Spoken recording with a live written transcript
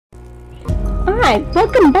Alright,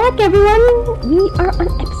 welcome back everyone! We are on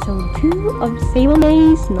episode 2 of Sable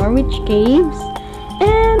Maze, NORWICH CAVES.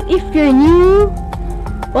 And if you're new,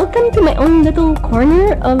 welcome to my own little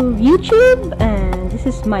corner of YouTube. And this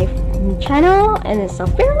is my channel, and it's a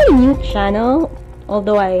fairly new channel,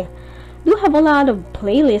 although I do have a lot of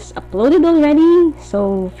playlists uploaded already.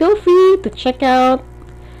 So feel free to check out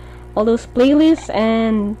all those playlists,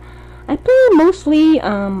 and I play mostly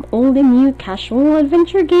old and new casual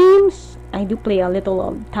adventure games. I do play a little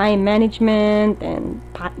of time management and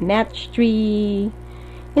match 3,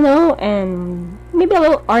 you know, and maybe a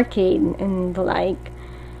little arcade and the like.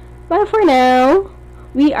 But for now,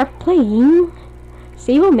 we are playing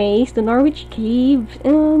Sable Maze, the NORWICH Caves,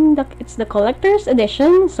 and it's the collector's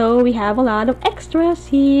edition, so we have a lot of extras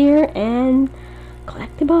here, and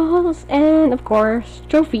collectibles, and of course,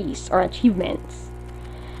 trophies or achievements.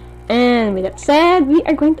 And with that said, we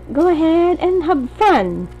are going to go ahead and have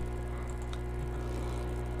fun.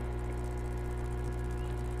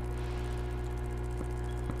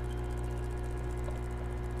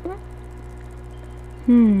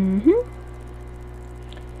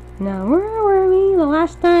 Now, where were we the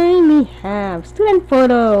last time? We have student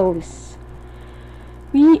photos.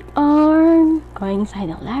 We are going inside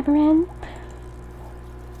the labyrinth.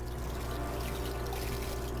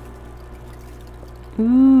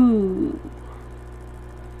 Ooh.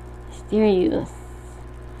 Mysterious.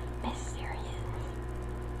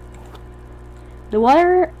 The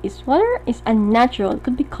water is unnatural. It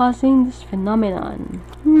could be causing this phenomenon.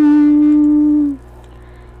 I'm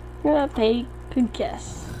gonna take a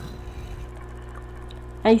guess.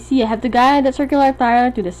 I see. I have to guide the circular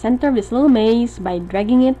tire to the center of this little maze by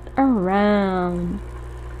dragging it around.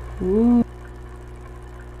 Ooh.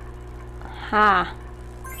 Ha!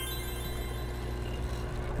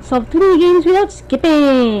 Solve 2 games without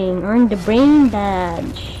skipping. Earn the brain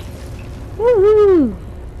badge. Woohoo!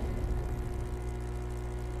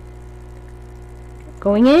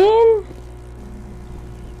 Going in.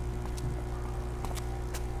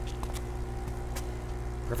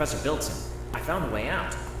 Professor Billson, I found a way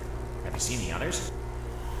out. Have you seen the others?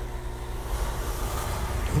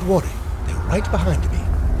 Don't worry, they're right behind me.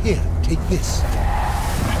 Here, take this.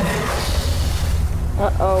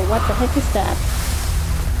 Uh-oh, what the heck is that?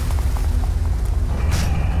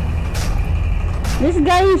 This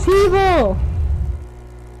guy is evil!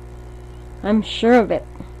 I'm sure of it.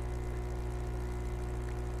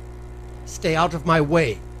 Stay out of my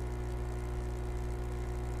way.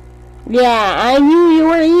 Yeah, I knew you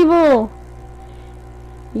were evil!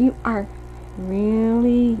 You are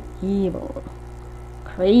really evil.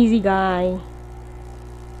 Crazy guy.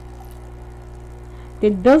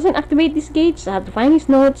 Did Bilson activate these gates? I have to find his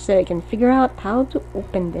notes so I can figure out how to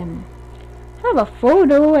open them. I have a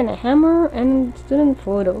photo and a hammer and student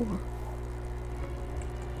photo.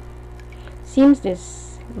 Seems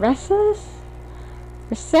this recesses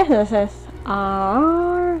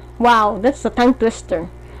are... Wow, that's a tongue twister.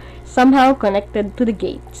 Somehow connected to the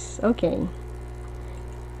gates. Okay.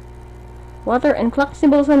 Water and clock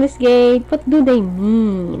symbols on this gate. What do they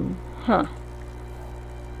mean? Huh.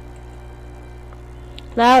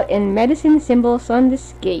 Cloud and medicine symbols on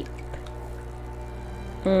this gate.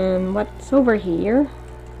 And what's over here?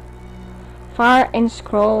 Fire and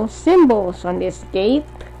scroll symbols on this gate.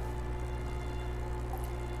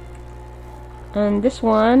 And this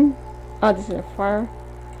one, oh, this is a fire.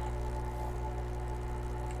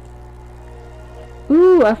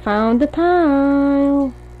 Ooh, I found the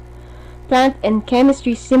tile. Plant and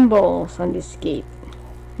chemistry symbols on this gate.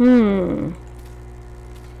 Can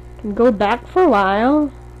go back for a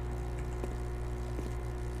while.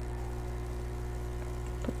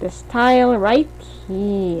 Put this tile right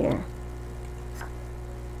here.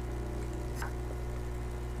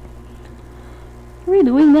 What are we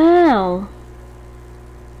doing now?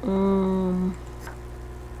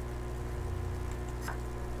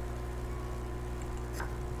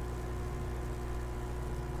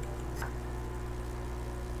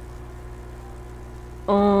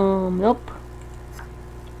 Nope.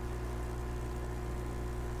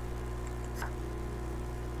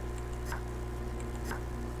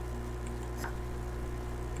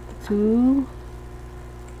 Two,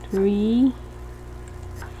 3,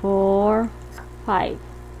 4, 5.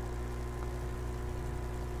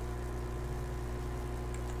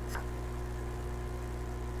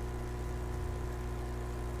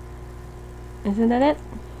 Isn't that it?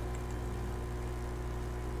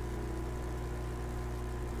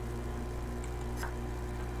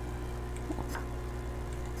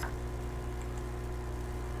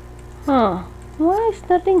 Huh. Why is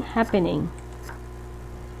nothing happening?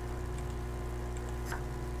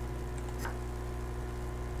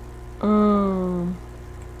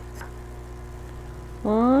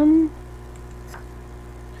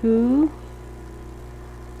 2,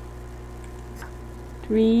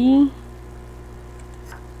 3,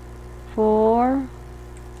 4.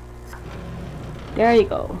 There you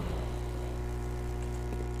go.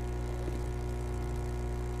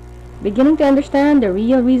 Beginning to understand the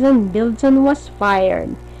real reason Bildson was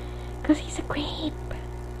fired. 'Cause he's a creep.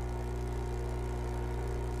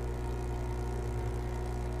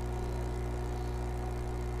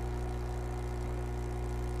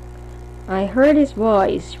 I heard his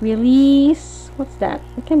voice. Release. What's that?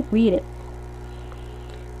 I can't read it.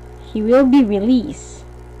 He will be released.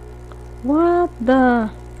 What the?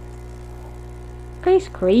 Guy's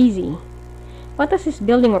crazy. What does this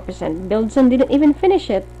building represent? Bildson didn't even finish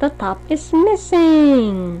it. The top is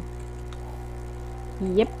missing.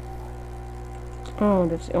 Yep. Oh,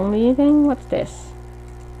 that's the only thing? What's this?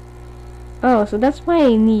 Oh, so that's why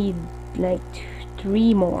I need like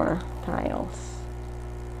 3 more tiles.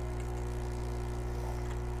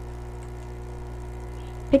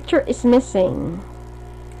 Picture is missing.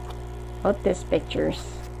 What this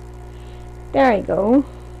pictures? There you go.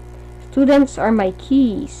 Students are my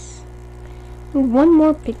keys. And one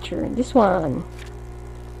more picture. This one.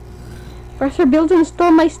 Professor Bildson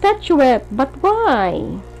stole my statuette. But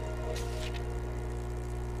why?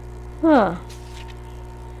 Huh.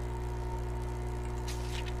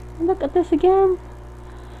 Look at this again.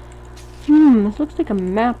 This looks like a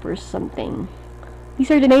map or something. These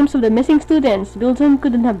are the names of the missing students. Bildson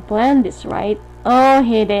couldn't have planned this, right? Oh,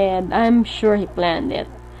 he did. I'm sure he planned it.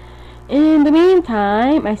 In the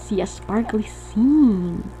meantime, I see a sparkly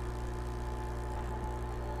scene.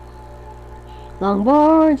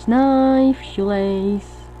 Longboards, knife,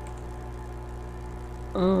 shoelace.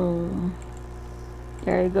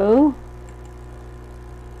 There you go.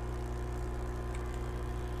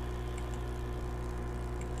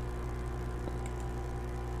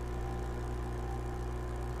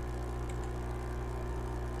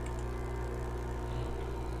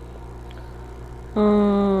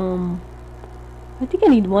 I think I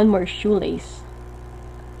need one more shoelace.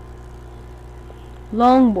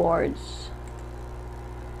 Longboards.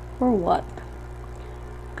 For what?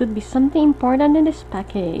 Could be something important in this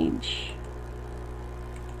package.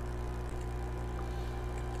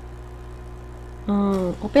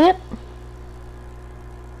 Open it.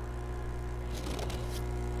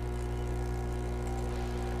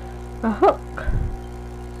 A hook.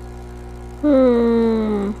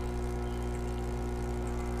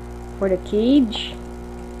 For the cage.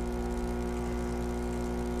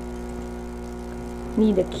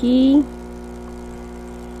 Need a key.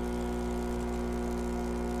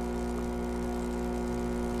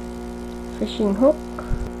 Fishing hook.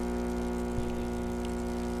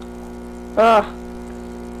 I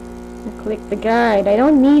click the guide. I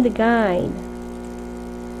don't need a guide.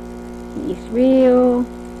 He's real.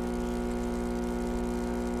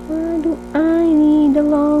 What do I need the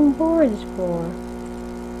long boards for?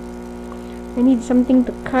 I need something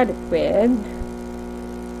to cut it with.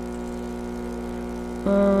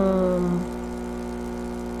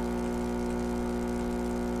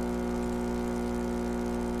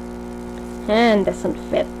 Hand doesn't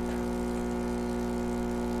fit.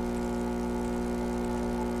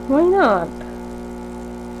 Why not?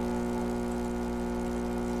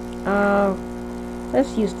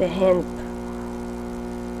 Let's use the hand.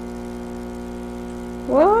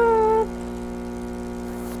 What?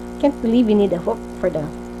 Can't believe we need a hook for the...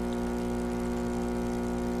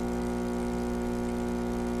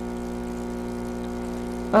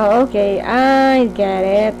 Oh, okay. I get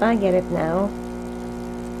it. I get it now.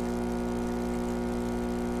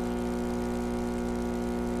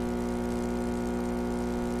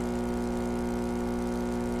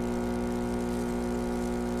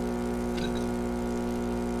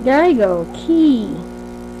 There you go. Key.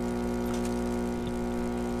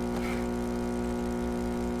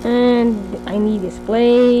 And I need this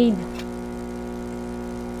blade.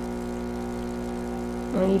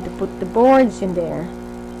 I need to put the boards in there.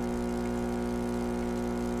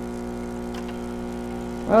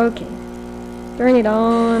 Okay. Turn it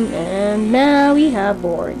on, and now we have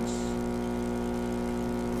boards.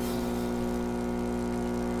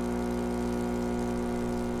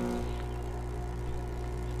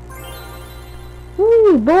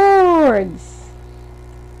 Ooh, boards!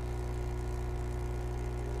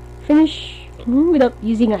 Finish without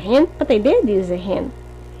using a hint, but I did use a hint.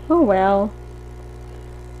 Oh well.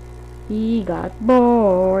 We got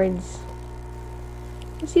boards.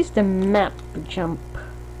 Let's use the map to jump.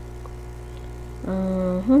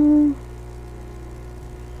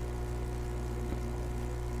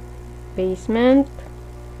 Basement,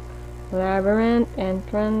 labyrinth,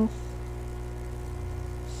 entrance,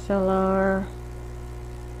 cellar.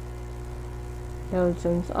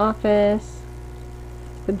 Belson's office.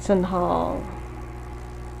 Hudson Hall.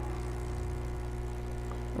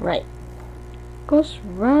 Right. Goes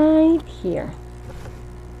right here.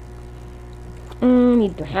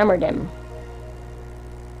 Need to hammer them.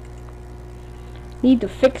 Need to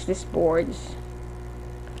fix these boards.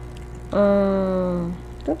 Don't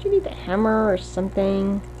you need a hammer or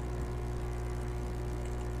something?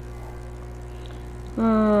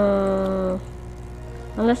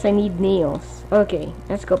 Unless I need nails. Okay,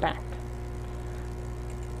 let's go back.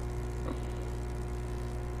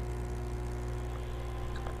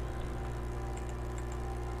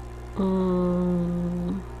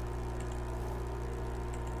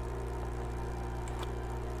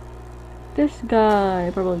 This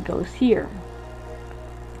guy probably goes here.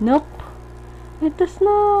 Nope, it does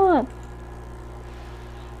not.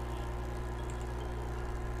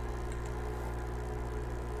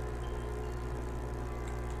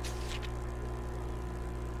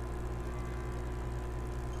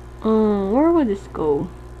 Where would this go?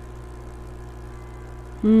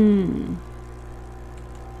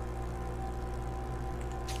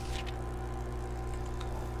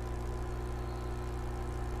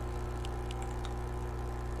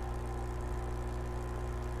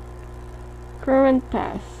 Current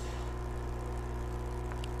pass.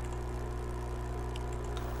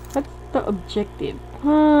 What's the objective?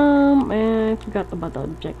 I forgot about the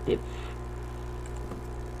objective.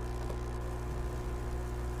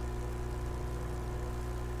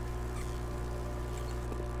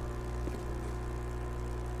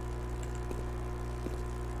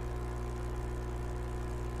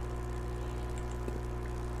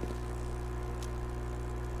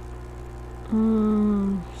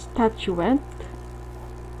 Statuette.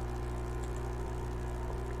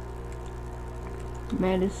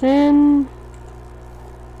 Medicine.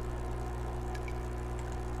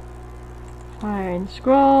 Fire and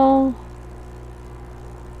scroll.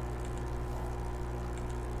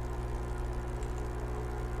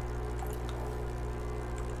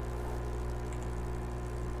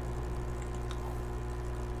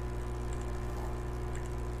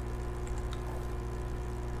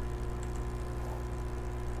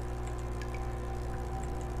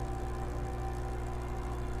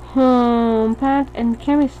 Path and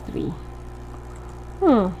chemistry.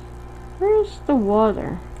 Where's the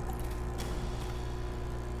water?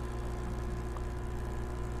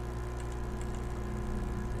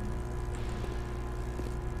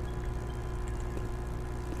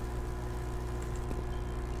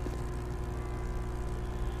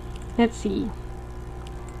 Let's see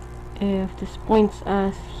if this points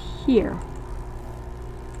us here.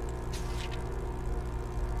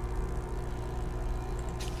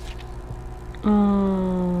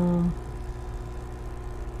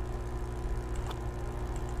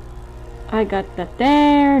 I got that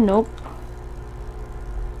there. Nope.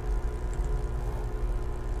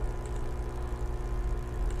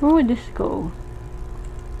 Where would this go?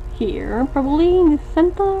 Here, probably in the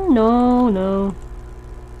center? No.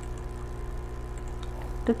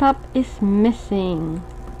 The top is missing.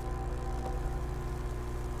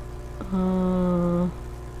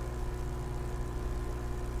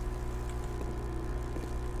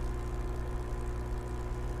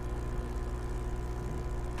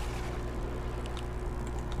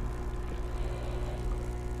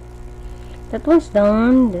 That one's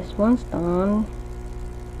done. This one's done.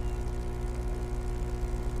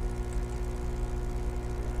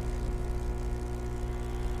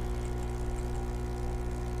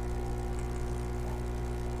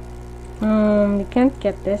 We can't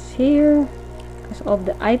get this here because all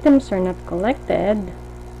the items are not collected.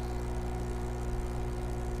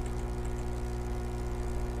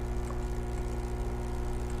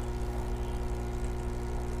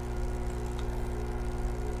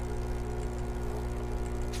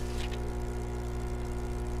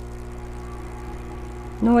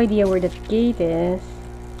 No idea where that gate is.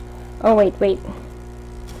 Oh, wait.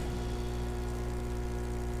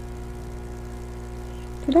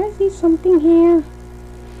 Did I see something here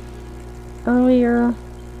earlier?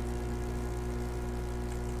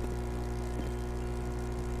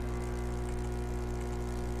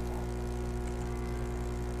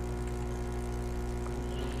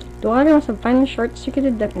 The water must have finally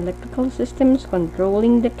short-circuited the electrical systems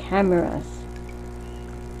controlling the cameras.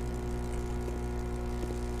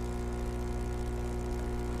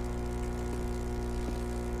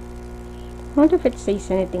 I wonder if it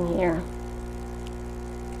says anything here.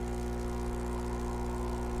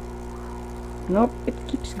 Nope, it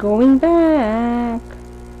keeps going back.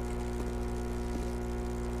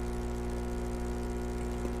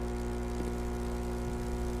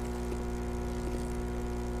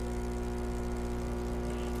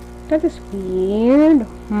 That is weird.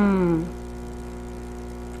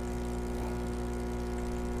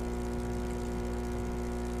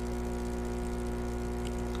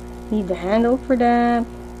 Need the handle for that.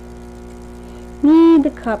 Need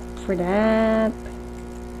the cup for that.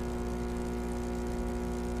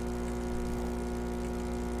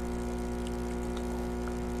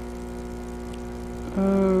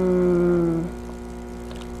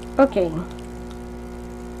 Okay.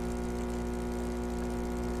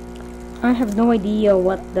 I have no idea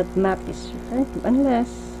what that map is referring to,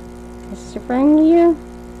 unless it's referring here.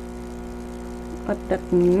 What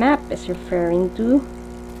that map is referring to.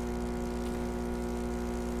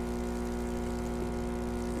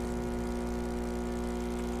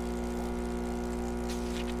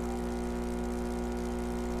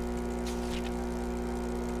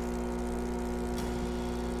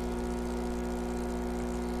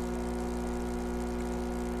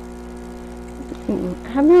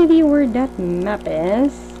 I have no idea where that map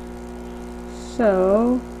is.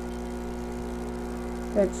 So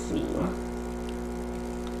let's see.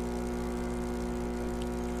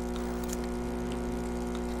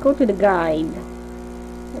 Let's go to the guide.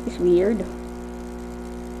 That is weird.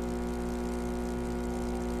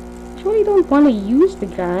 Actually, I don't want to use the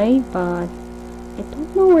guide, but I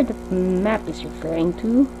don't know where that map is referring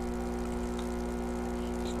to.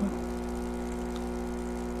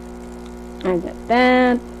 I got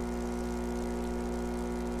that.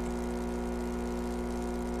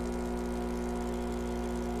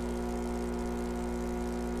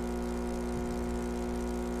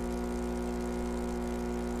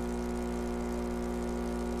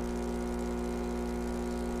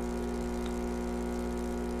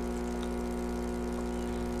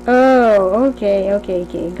 Oh, okay,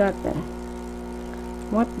 got that.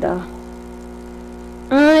 What the?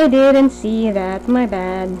 I didn't see that, my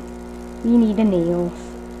bad. We need the nails.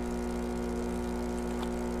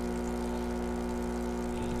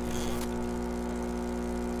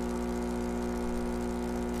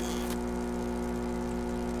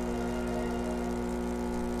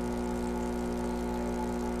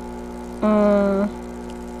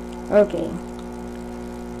 Okay.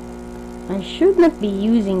 I should not be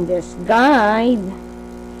using this guide,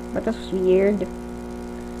 but that's weird.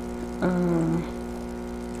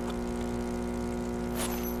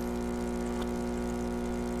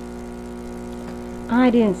 I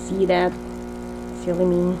didn't see that. Silly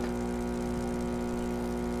me.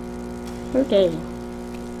 Okay.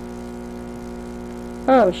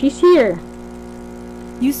 Oh, she's here.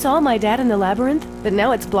 You saw my dad in the labyrinth, but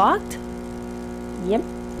now it's blocked? Yep.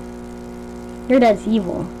 Your dad's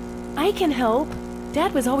evil. I can help.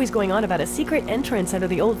 Dad was always going on about a secret entrance under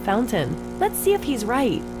the old fountain. Let's see if he's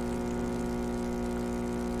right.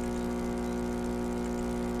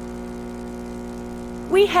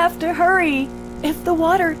 We have to hurry! If the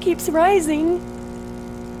water keeps rising.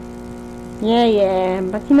 Yeah,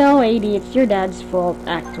 but you know, lady, it's your dad's fault,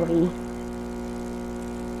 actually.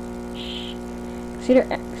 Shh.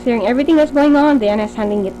 Considering everything that's going on, Diana's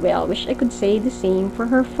handling it well. Wish I could say the same for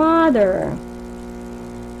her father.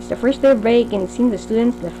 It's the first day of break, and it seems the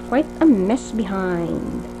students left quite a mess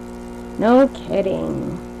behind. No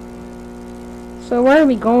kidding. So where are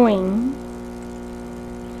we going?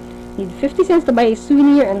 Need 50 cents to buy a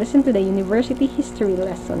souvenir and listen to the university history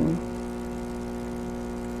lesson.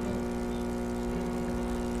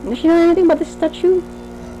 Does she know anything about the statue?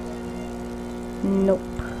 Nope.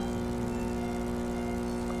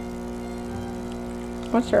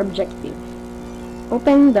 What's her objective?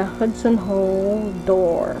 Open the Hudson Hole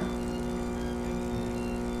door.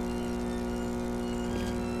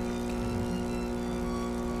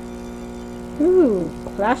 Ooh,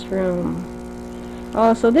 classroom.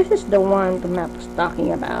 Oh, so this is the one the map was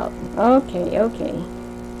talking about. Okay.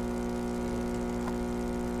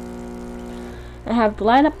 I have to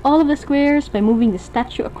line up all of the squares by moving the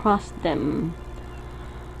statue across them.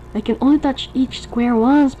 I can only touch each square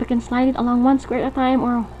once, but can slide it along one square at a time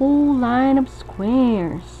or a whole line of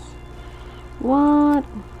squares. What?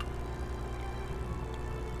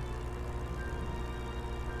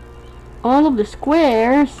 All of the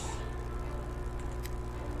squares?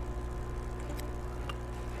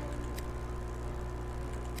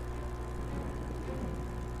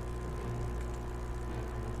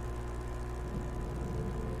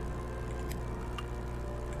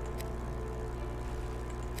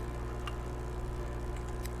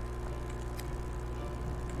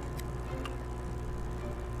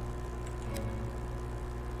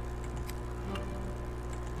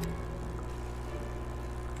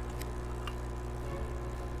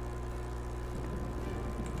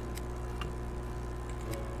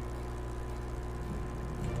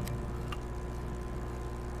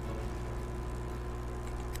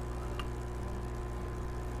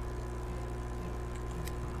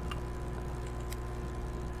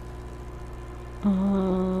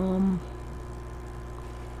 Um...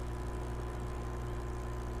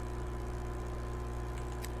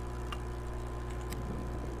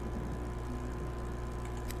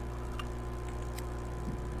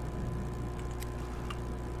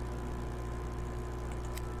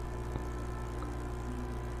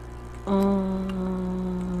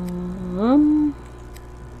 Um...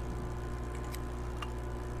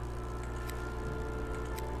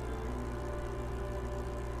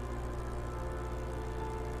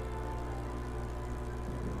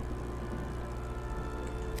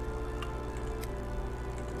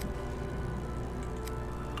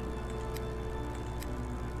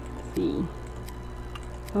 see.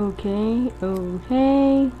 Okay,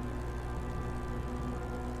 okay.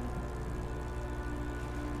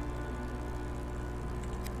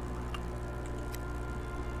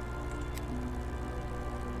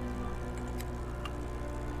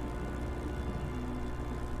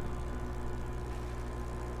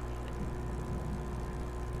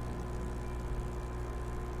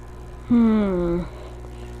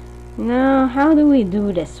 Now, how do we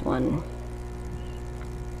do this one?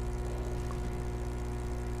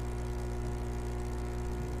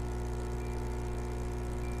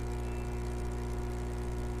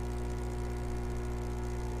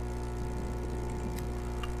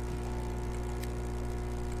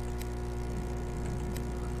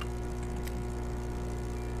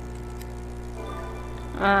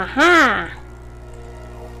 Aha!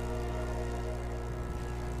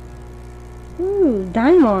 Ooh,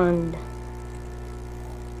 diamond.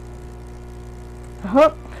 A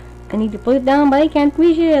hook. I need to pull it down, but I can't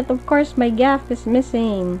reach it. Of course, my gaff is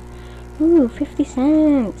missing. Ooh, 50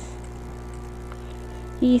 cents.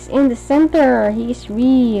 He's in the center. He is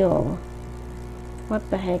real. What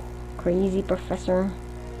the heck, crazy professor?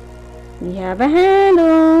 We have a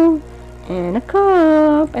handle and a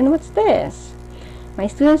cup. And what's this? My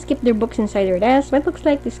students keep their books inside their desks, but it looks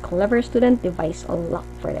like this clever student devised a lock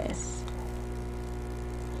for this.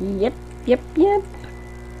 Yep.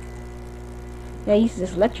 I use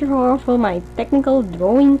this lecture hall for my technical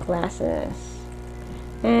drawing classes.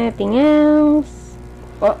 Anything else?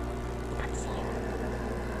 Oh, that's it.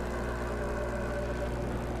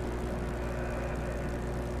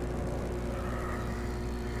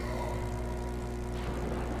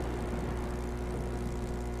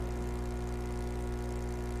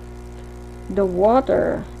 The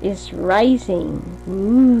water is rising.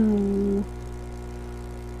 Ooh.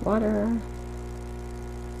 Water.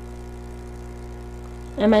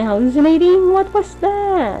 Am I hallucinating? What was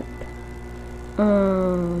that?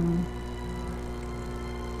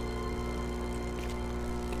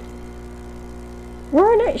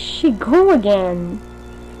 Where did she go again?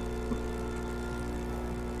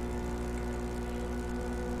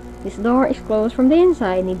 This door is closed from the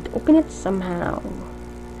inside. Need to open it somehow.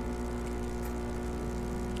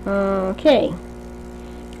 Okay.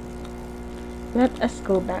 Let us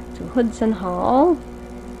go back to Hudson Hall.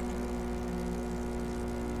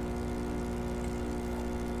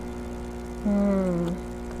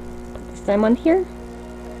 Put this diamond here.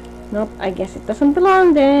 Nope, I guess it doesn't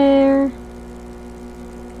belong there.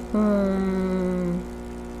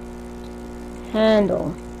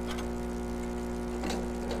 Handle.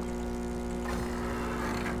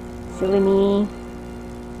 Silly me.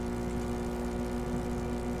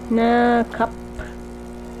 No, cup.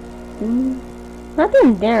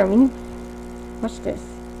 Nothing there. I mean, what's this?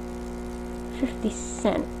 50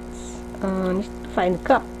 cents. Need to find the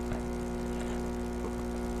cup.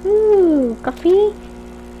 Ooh, coffee.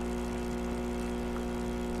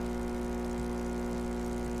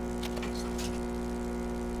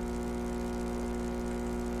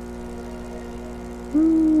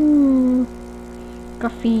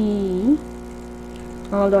 Coffee.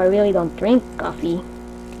 Although I really don't drink coffee.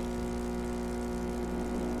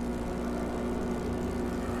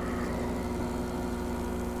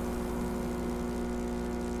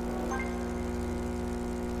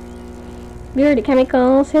 Clear the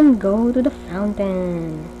chemicals and go to the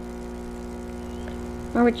fountain.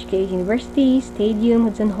 Norwich Caves, University, Stadium,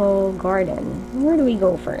 Hudson Hall, Garden. Where do we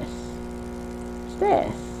go first? What's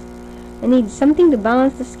this? I need something to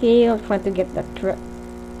balance the scale if I want to get the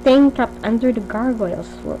thing trapped under the gargoyles.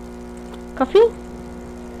 Coffee?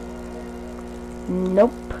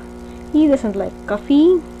 Nope. He doesn't like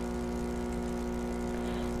coffee.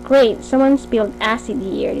 Great, someone spilled acid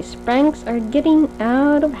here. These pranks are getting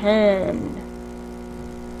out of hand.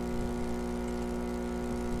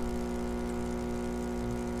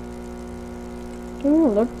 Oh,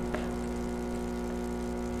 look.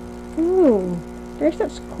 Oh, there's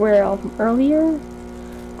that squirrel from earlier.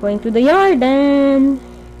 Going to the yard then.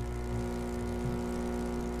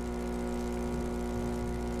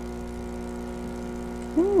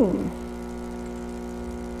 broom.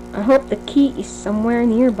 I hope the key is somewhere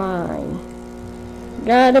nearby.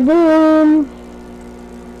 Got a broom!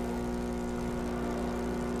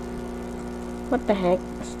 What the heck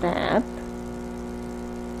is that?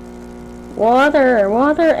 Water!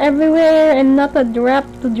 Water everywhere and not a drop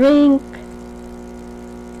to drink.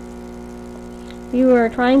 We were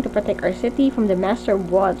trying to protect our city from the Master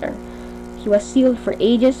of Water. He was sealed for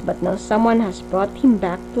ages, but now someone has brought him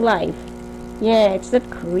back to life. Yeah, it's that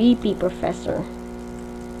creepy professor.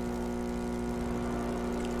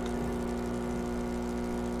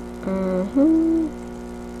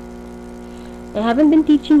 I haven't been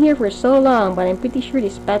teaching here for so long, but I'm pretty sure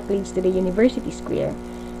this path leads to the University Square.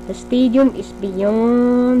 The stadium is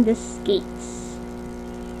beyond the gates.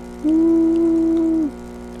 We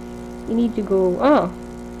need to go,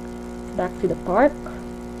 back to the park.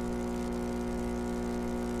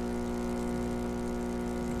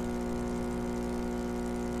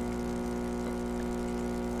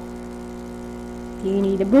 Do you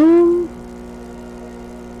need a broom?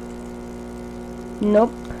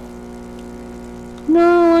 Nope.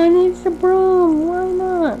 No, I need a broom. Why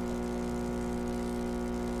not?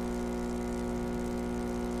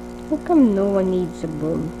 How come no one needs a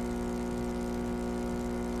broom?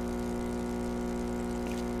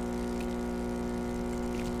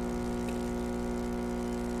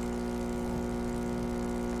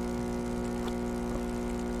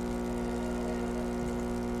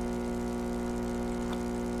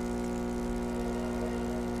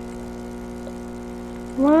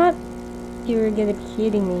 What? You're gonna be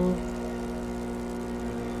kidding me.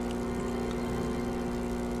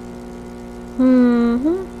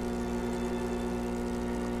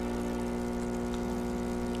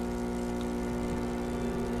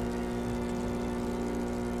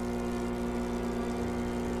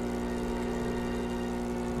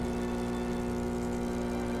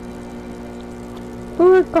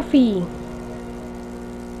 Pour coffee.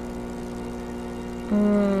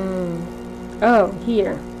 Oh,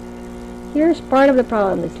 here. Here's part of the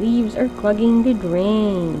problem. The leaves are clogging the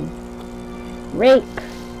drain. Rake.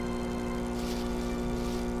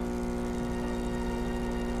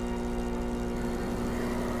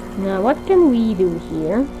 Now, what can we do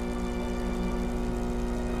here?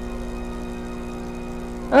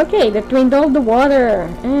 Okay, that drained all the water.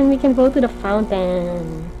 And we can go to the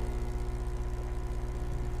fountain.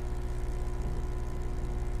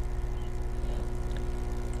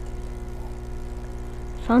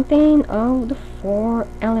 Fountain of the Four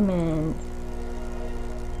Elements.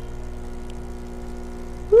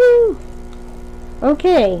 Woo!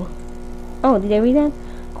 Okay. Oh, did I read that?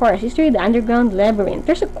 Course, History of the Underground Labyrinth.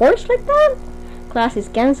 There's a course like that? Class is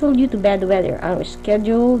cancelled due to bad weather. I was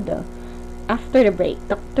scheduled after the break.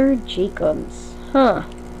 Dr. Jacobs. Huh.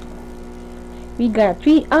 We got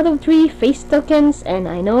 3 out of 3 face tokens, and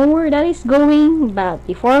I know where that is going. But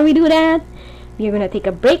before we do that, we're gonna take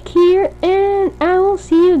a break here, and I will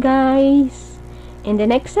see you guys in the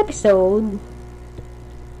next episode.